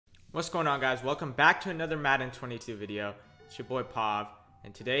What's going on, guys? Welcome back to another Madden 22 video. It's your boy Pav,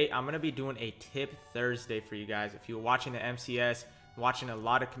 and today I'm going to be doing a tip Thursday for you guys. If you're watching the MCS, watching a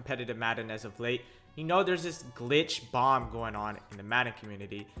lot of competitive Madden as of late, you know there's this glitch bomb going on in the Madden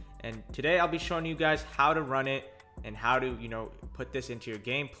community. And today I'll be showing you guys how to run it and how to, put this into your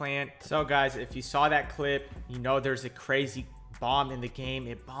game plan. So guys, if you saw that clip, you know there's a crazy bomb in the game.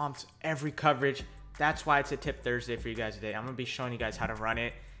 It bombs every coverage. That's why it's a tip Thursday for you guys today. I'm going to be showing you guys how to run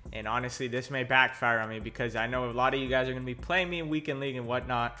it. And honestly, this may backfire on me because I know a lot of you guys are going to be playing me in weekend league and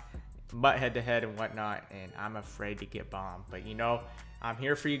whatnot, butt head to head and whatnot, and I'm afraid to get bombed. But I'm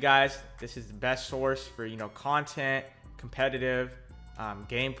here for you guys. This is the best source for content, competitive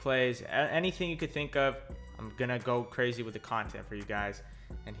gameplays, anything you could think of. I'm gonna go crazy with the content for you guys,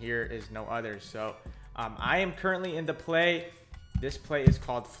 and here is no others. So I am currently in the play. This play is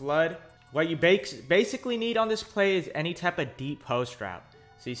called Flood. What you basically need on this play is any type of deep post route.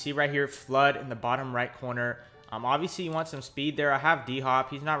 So you see right here, Flood in the bottom right corner. Obviously, you want some speed there. I have D-Hop.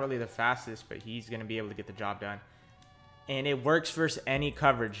 He's not really the fastest, but he's going to be able to get the job done. And it works versus any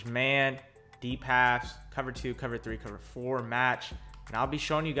coverage. Man, deep halves, cover 2, cover 3, cover 4, match. And I'll be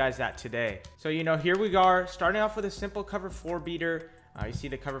showing you guys that today. So, here we are, starting off with a simple cover 4 beater. You see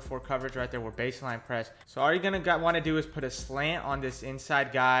the cover 4 coverage right there. We're baseline press. So all you're going to want to do is put a slant on this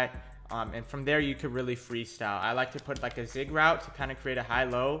inside guy. And from there, you could really freestyle. I like to put like a zig route to kind of create a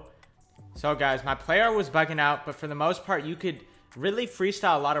high-low. So guys, my player was bugging out, but for the most part, you could really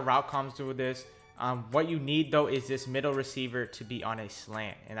freestyle a lot of route combs with this. What you need, though, is this middle receiver to be on a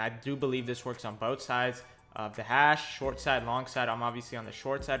slant. And I do believe this works on both sides of the hash, short side, long side. I'm obviously on the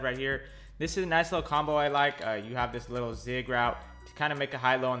short side right here. This is a nice little combo I like. You have this little zig route to kind of make a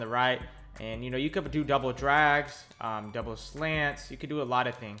high-low on the right. And, you could do double drags, double slants. You could do a lot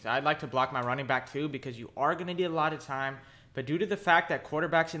of things. I'd like to block my running back too because you are going to need a lot of time. But due to the fact that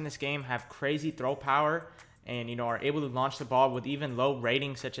quarterbacks in this game have crazy throw power and, are able to launch the ball with even low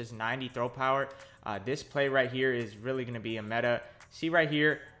ratings such as 90 throw power, this play right here is really going to be a meta. See right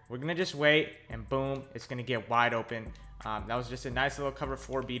here, we're going to just wait and boom, it's going to get wide open. That was just a nice little cover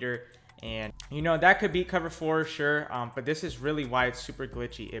 4 beater. And, that could beat cover 4, sure. But this is really why it's super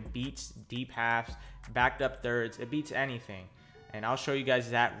glitchy. It beats deep halves, backed up thirds. It beats anything. And I'll show you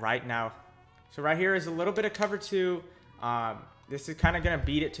guys that right now. So right here is a little bit of cover 2. This is kind of going to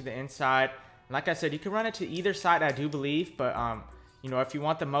beat it to the inside. Like I said, you can run it to either side, I do believe. But, if you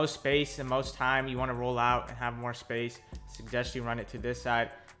want the most space and most time, you want to roll out and have more space, I suggest you run it to this side.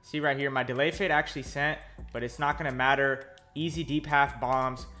 See right here, my delay fade actually sent, but it's not going to matter. Easy deep half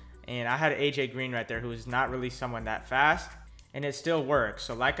bombs. And I had AJ Green right there, who is not really someone that fast, and it still works.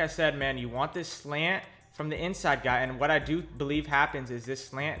 So like I said, man, you want this slant from the inside guy. And what I do believe happens is this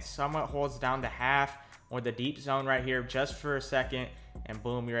slant somewhat holds down the half or the deep zone right here just for a second. And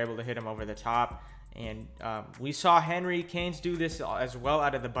boom, you're able to hit him over the top. And we saw Henry Canes do this as well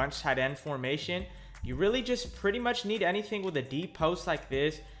out of the bunch tight end formation. You really just pretty much need anything with a deep post like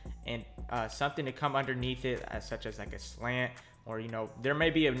this and something to come underneath it, such as like a slant. Or, there may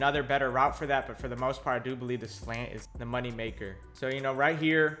be another better route for that, but for the most part, I do believe the slant is the money maker. So, right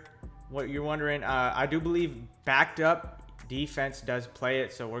here, what you're wondering, I do believe backed up defense does play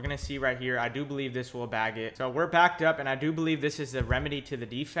it. So we're going to see right here, I do believe this will bag it. So we're backed up, and I do believe this is the remedy to the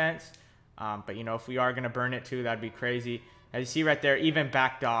defense. But, if we are going to burn it too, that'd be crazy. As you see right there, even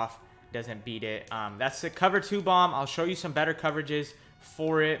backed off doesn't beat it. That's the cover 2 bomb. I'll show you some better coverages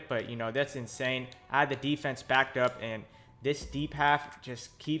for it, but, that's insane. I had the defense backed up, and this deep half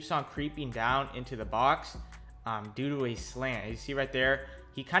just keeps on creeping down into the box due to a slant. You see right there,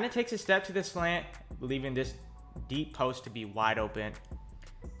 he kind of takes a step to the slant, leaving this deep post to be wide open.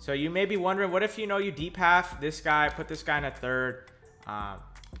 So you may be wondering, what if you deep half this guy, put this guy in a third?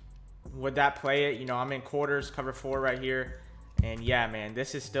 Would that play it? I'm in quarters, cover 4 right here. And yeah, man,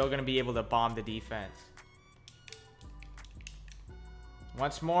 this is still going to be able to bomb the defense.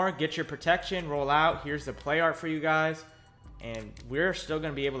 Once more, get your protection, roll out. Here's the play art for you guys. And we're still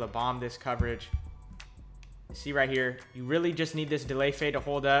going to be able to bomb this coverage. See right here, you really just need this delay fade to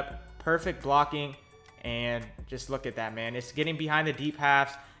hold up. Perfect blocking. And just look at that, man. It's getting behind the deep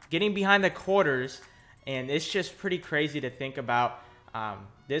halves, getting behind the quarters. And it's just pretty crazy to think about.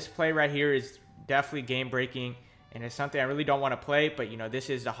 This play right here is definitely game breaking. And it's something I really don't want to play. But,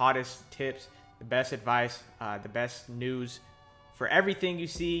 this is the hottest tips, the best advice, the best news. For everything you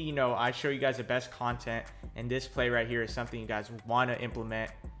see, I show you guys the best content, and this play right here is something you guys want to implement.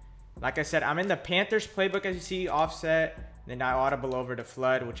 Like I said, I'm in the Panthers playbook, as you see, offset, then I audible over to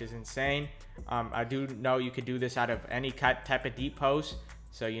Flood, which is insane. I do know you could do this out of any type of deep post.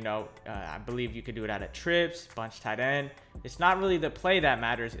 So, you know, I believe you could do it out of trips, bunch tight end. It's not really the play that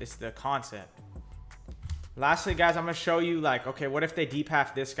matters, it's the concept. Lastly, guys, I'm going to show you, like, okay, what if they deep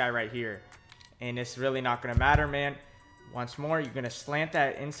half this guy right here? And it's really not going to matter, man. Once more, you're going to slant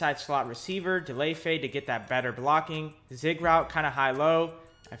that inside slot receiver, delay fade to get that better blocking. Zig route, kind of high-low.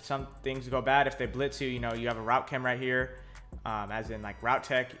 If some things go bad, if they blitz you, you know, you have a route chem right here. As in, like, route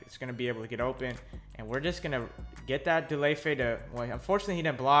tech, it's going to be able to get open. And we're just going to get that delay fade to, well, unfortunately, he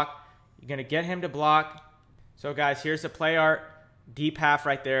didn't block. You're going to get him to block. So, guys, here's the play art. Deep half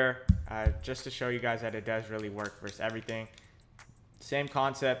right there. Just to show you guys that it does really work versus everything. Same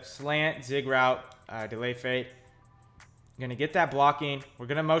concept, slant, zig route, delay fade. You're gonna get that blocking. We're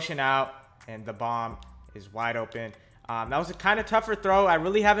gonna motion out, and the bomb is wide open. That was a kind of tougher throw. I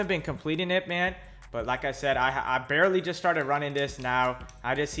really haven't been completing it, man. But like I said, I barely just started running this now.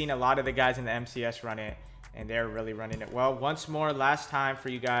 I just seen a lot of the guys in the MCS run it, and they're really running it well. Once more, last time for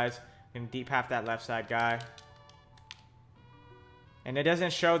you guys. Gonna deep half that left side guy. And it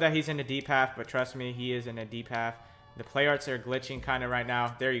doesn't show that he's in a deep half, but trust me, he is in a deep half. The play arts are glitching kind of right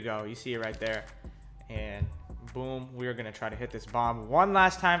now. There you go. You see it right there. And boom, we're going to try to hit this bomb one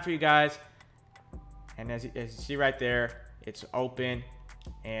last time for you guys. And as you see right there, it's open.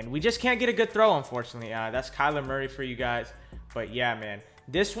 And we just can't get a good throw, unfortunately. That's Kyler Murray for you guys. But yeah, man.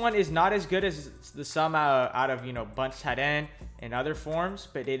 This one is not as good as the sum out of, you know, bunch tight end and other forms.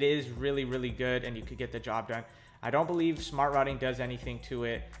 But it is really, really good, and you could get the job done. I don't believe smart routing does anything to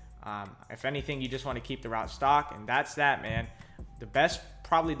it. If anything, you just want to keep the route stock, and that's that, man.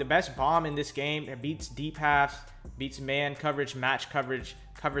 Probably the best bomb in this game. It beats deep halves, beats man coverage, match coverage,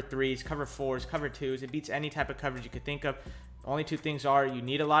 cover threes, cover fours, cover twos. It beats any type of coverage you could think of. The only two things are you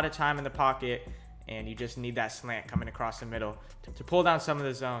need a lot of time in the pocket, and you just need that slant coming across the middle to pull down some of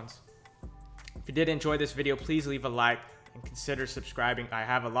the zones. If you did enjoy this video, please leave a like and consider subscribing. I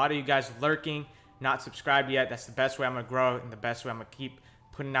have a lot of you guys lurking, not subscribed yet. That's the best way I'm gonna grow, and the best way I'm gonna keep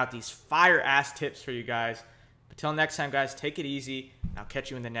putting out these fire ass tips for you guys. But till next time, guys, take it easy. I'll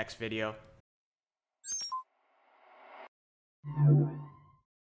catch you in the next video.